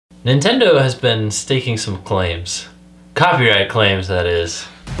Nintendo has been staking some claims. Copyright claims, that is.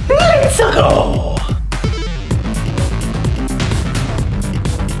 Let's go!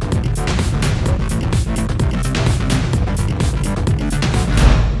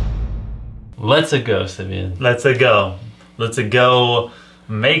 Let's go, Simeon. Let's go. Let's go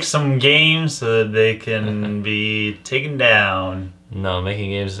make some games so that they can be taken down. No, making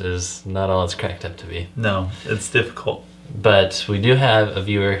games is not all it's cracked up to be. No, it's difficult. But we do have a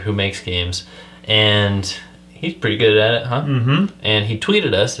viewer who makes games, and he's pretty good at it, huh? Mm-hmm. And he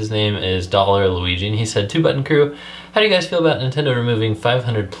tweeted us, his name is Dollar Luigi, and he said, Two Button Crew, how do you guys feel about Nintendo removing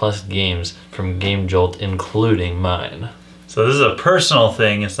 500 plus games from Game Jolt, including mine? So this is a personal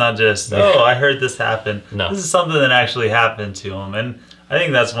thing. It's not just, oh, I heard this happen. No. This is something that actually happened to him. And I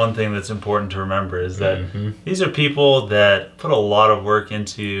think that's one thing that's important to remember is that these are people that put a lot of work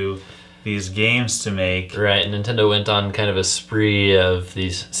into these games to make. Right, and Nintendo went on kind of a spree of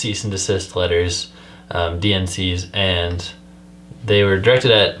these cease and desist letters, DNCs, and they were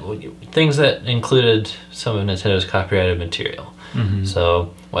directed at things that included some of Nintendo's copyrighted material.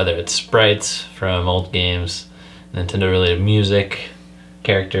 So whether it's sprites from old games, Nintendo-related music,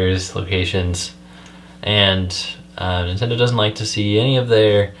 characters, locations, and Nintendo doesn't like to see any of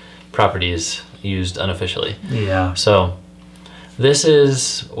their properties used unofficially. Yeah. So this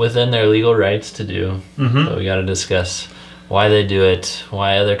is within their legal rights to do, but we got to discuss why they do it,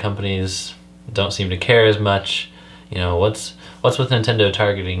 why other companies don't seem to care as much. You know, what's with Nintendo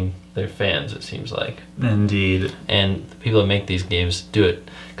targeting their fans, it seems like. Indeed. And the people that make these games do it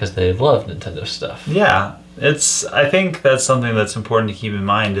because they love Nintendo stuff. Yeah. I think that's something that's important to keep in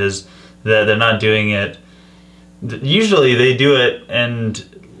mind is that they're not doing it. Usually they do it and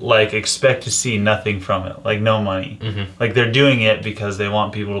like expect to see nothing from it, like no money. Like they're doing it because they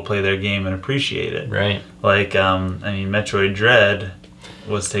want people to play their game and appreciate it. Right. Like, I mean, Metroid Dread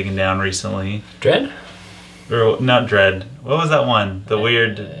was taken down recently. Dread? Or not Dread. What was that one? The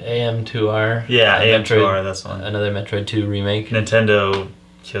weird... AM2R. Yeah, AM2R, that's one. Another Metroid 2 remake. Nintendo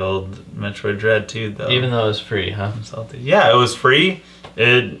killed Metroid Dread too, though. Even though it was free, huh? Yeah, it was free.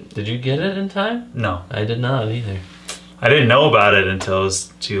 Did you get it in time? No. I did not either. I didn't know about it until it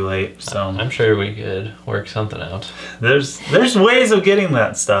was too late, so... I'm sure we could work something out. There's ways of getting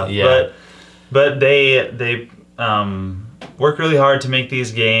that stuff, yeah. But they work really hard to make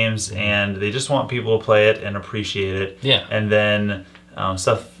these games, and they just want people to play it and appreciate it. Yeah. And then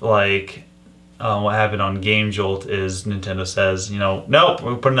stuff like what happened on Game Jolt is Nintendo says, you know, nope,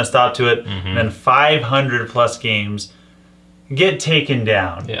 we're putting a stop to it, and then 500 plus games get taken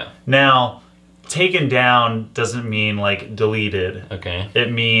down. Yeah. Now, taken down doesn't mean like deleted. Okay.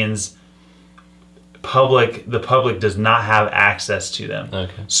 It means the public does not have access to them.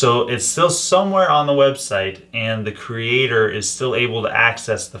 Okay. So it's still somewhere on the website and the creator is still able to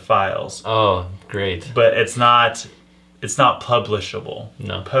access the files. Oh, great. But it's not publishable.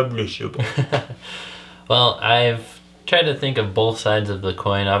 No. Publishable. Well, I've tried to think of both sides of the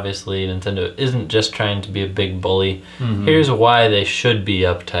coin. Obviously, Nintendo isn't just trying to be a big bully. Here's why they should be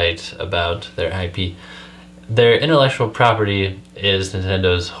uptight about their IP. Their intellectual property is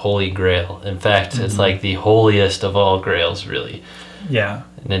Nintendo's holy grail. In fact, it's like the holiest of all grails, really. Yeah.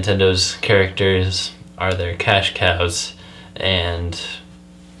 Nintendo's characters are their cash cows, and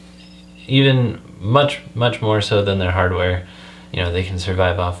even much more so than their hardware. You know, they can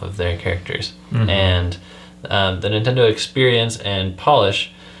survive off of their characters. And the Nintendo experience and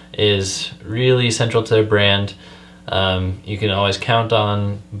polish is really central to their brand. You can always count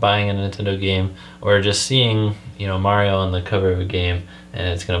on buying a Nintendo game or just seeing, you know, Mario on the cover of a game, and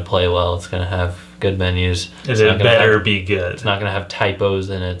it's going to play well. It's going to have good menus. It better be good. It's not going to have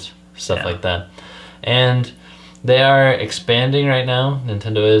typos in it, stuff like that. And they are expanding right now,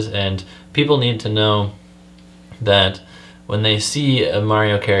 Nintendo is, and people need to know that when they see a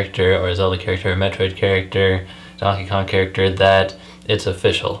Mario character or a Zelda character, a Metroid character, Donkey Kong character, that it's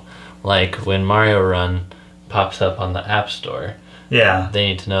official. Like when Mario Run pops up on the App Store, they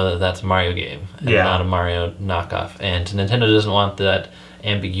need to know that that's a Mario game and not a Mario knockoff. And Nintendo doesn't want that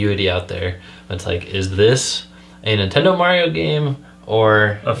ambiguity out there. It's like, is this a Nintendo Mario game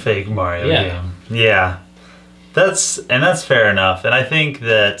or a fake Mario game? Yeah, that's fair enough. And I think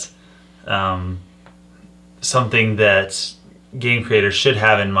that something that game creators should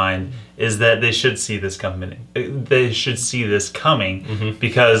have in mind is that they should see this coming. They should see this coming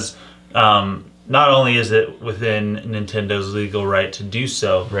because not only is it within Nintendo's legal right to do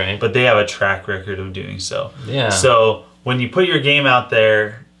so, but they have a track record of doing so. Yeah. So when you put your game out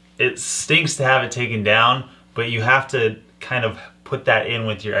there, it stinks to have it taken down, but you have to kind of put that in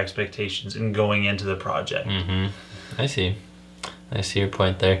with your expectations and going into the project. I see. I see your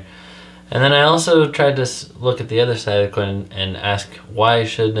point there. And then I also tried to look at the other side of the coin and ask, why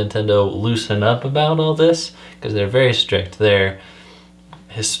should Nintendo loosen up about all this? Because they're very strict. They're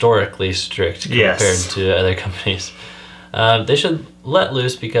historically strict compared to other companies. They should let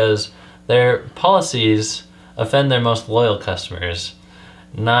loose because their policies offend their most loyal customers,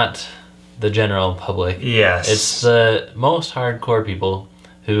 not the general public. Yes. It's the most hardcore people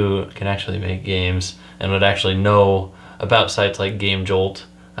who can actually make games and would actually know about sites like Game Jolt.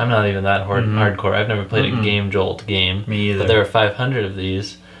 I'm not even that hardcore. I've never played a Game Jolt game. Me either. But there are 500 of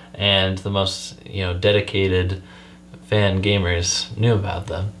these, and the most dedicated fan gamers knew about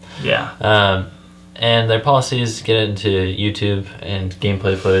them. Yeah. And their policies get into YouTube and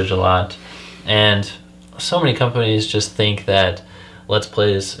gameplay footage a lot, and so many companies just think that Let's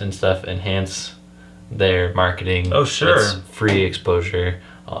Plays and stuff enhance their marketing. Oh, sure. It's free exposure,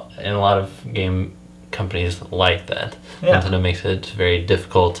 and a lot of game companies like that. Yeah. Nintendo makes it very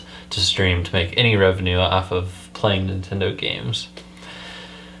difficult to stream, to make any revenue off of playing Nintendo games.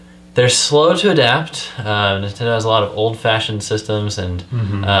 They're slow to adapt. Nintendo has a lot of old-fashioned systems, and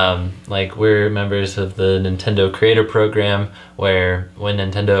like we're members of the Nintendo Creator Program, where when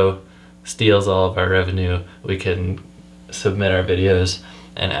Nintendo steals all of our revenue, we can submit our videos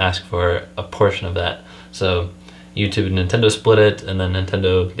and ask for a portion of that. So YouTube and Nintendo split it, and then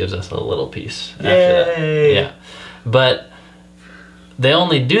Nintendo gives us a little piece after that. Yeah, but they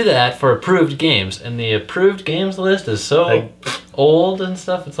only do that for approved games, and the approved games list is so old and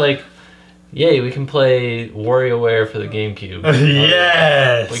stuff. It's like, yay, we can play WarioWare for the GameCube.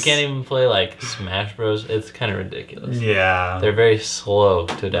 Yes! We can't even play like Smash Bros. It's kind of ridiculous. Yeah. They're very slow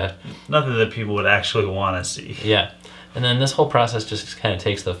to adapt. Nothing that people would actually want to see. Yeah. And then this whole process just kind of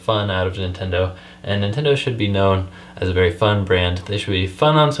takes the fun out of Nintendo. And Nintendo should be known as a very fun brand. They should be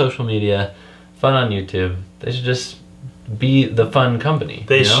fun on social media, fun on YouTube. They should just be the fun company.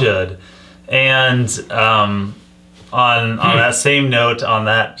 They should. And on that same note, on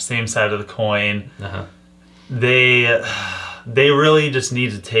that same side of the coin, they really just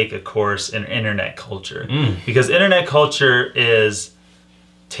need to take a course in internet culture. Because internet culture is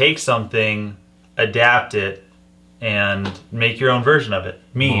take something, adapt it, and make your own version of it.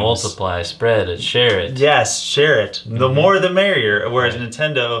 Memes. Multiply, spread it, share it. Yes, share it. The more the merrier. Whereas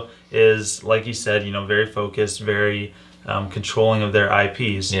Nintendo is, like you said, very focused, very controlling of their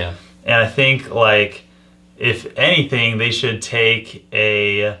IPs. Yeah. And I think, like, if anything, they should take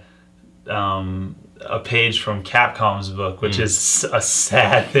a page from Capcom's book, which is a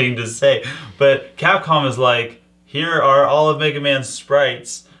sad thing to say. But Capcom is like, here are all of Mega Man's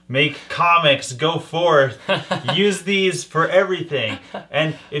sprites. Make comics, go forth, use these for everything.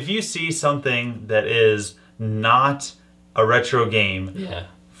 And if you see something that is not a retro game,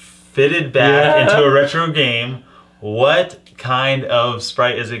 fitted back into a retro game, what kind of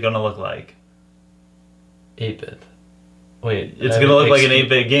sprite is it going to look like? 8-bit. Wait. It's going to look like an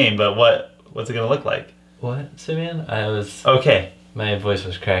 8-bit game, but what's it going to look like? What, Simeon? I was... Okay. My voice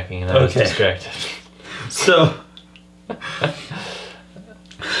was cracking and I was distracted.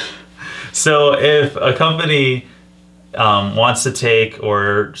 So if a company wants to take,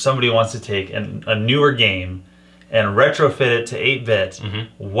 or somebody wants to take a newer game and retrofit it to 8-bit,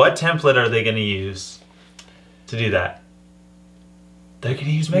 what template are they going to use to do that? They're going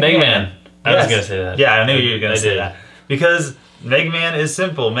to use Mega Man. I was going to say that. Yeah, I knew you were going to say that. Because Mega Man is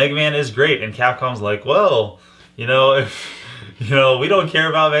simple. Mega Man is great. And Capcom's like, well, if... we don't care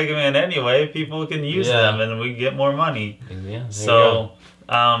about Mega Man anyway. People can use them and we get more money. Yeah, so,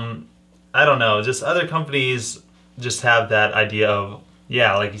 I don't know. Just other companies just have that idea of,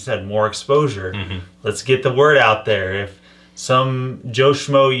 like you said, more exposure. Let's get the word out there. If some Joe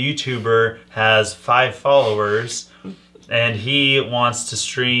Schmo YouTuber has 5 followers and he wants to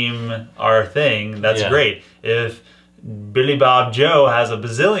stream our thing, that's great. If Billy Bob Joe has a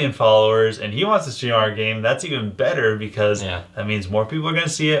bazillion followers and he wants to stream our game, that's even better, because that means more people are going to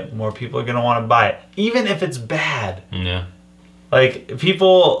see it, more people are going to want to buy it, even if it's bad. Yeah. Like,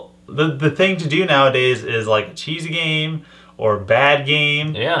 people, the thing to do nowadays is like a cheesy game or bad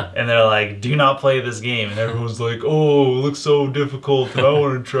game. Yeah. And they're like, do not play this game. And everyone's like, oh, it looks so difficult and I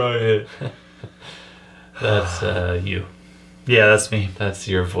want to try it. That's you. Yeah, that's me. That's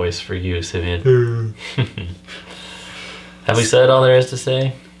your voice for you, Simeon. Have we said all there is to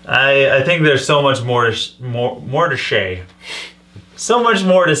say? I think there's so much more to say. So much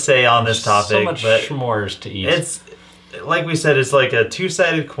more to say on this topic. So much s'mores to eat. It's, like we said, it's like a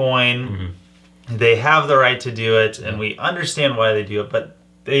two-sided coin. They have the right to do it, and we understand why they do it, but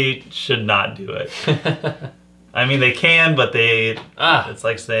they should not do it. I mean, they can, but it's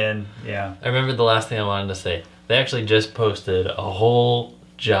like saying, I remember the last thing I wanted to say. they actually just posted a whole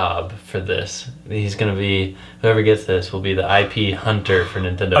job for this. He's gonna be, whoever gets this will be the IP hunter for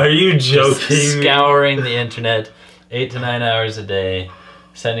Nintendo. Are you joking? Just scouring the internet 8 to 9 hours a day,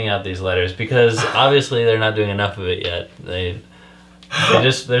 sending out these letters, because obviously they're not doing enough of it yet. They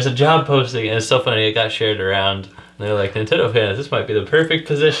just, there's a job posting, and it's so funny, it got shared around, and they're like, Nintendo fans, this might be the perfect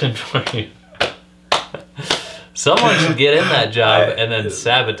position for you. Someone should get in that job and then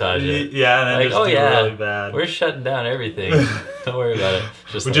sabotage it. Yeah, and then like, just oh do yeah, really bad. We're shutting down everything. Don't worry about it.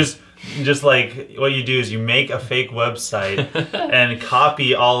 Just like what you do is you make a fake website and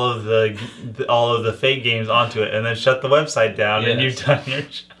copy all of the fake games onto it, and then shut the website down, and you've done your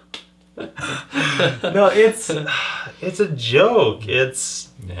job. No, it's a joke. It's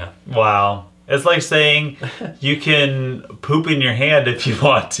wow. It's like saying you can poop in your hand if you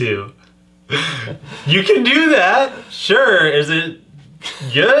want to. You can do that. Sure. Is it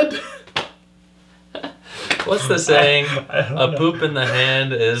good? What's the saying? A poop in the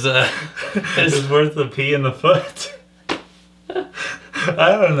hand is worth a pee in the foot.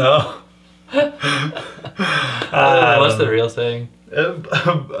 I don't know. What's the real saying?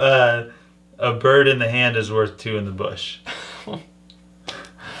 A bird in the hand is worth 2 in the bush.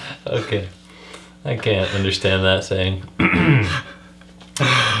 Okay. I can't understand that saying.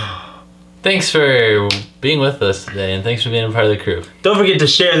 Thanks for being with us today, and thanks for being a part of the crew. Don't forget to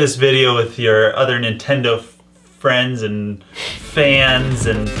share this video with your other Nintendo friends and fans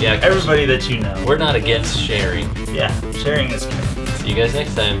and everybody that you know. We're not against sharing. Yeah, sharing is good. See you guys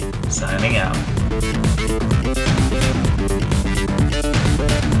next time. Signing out.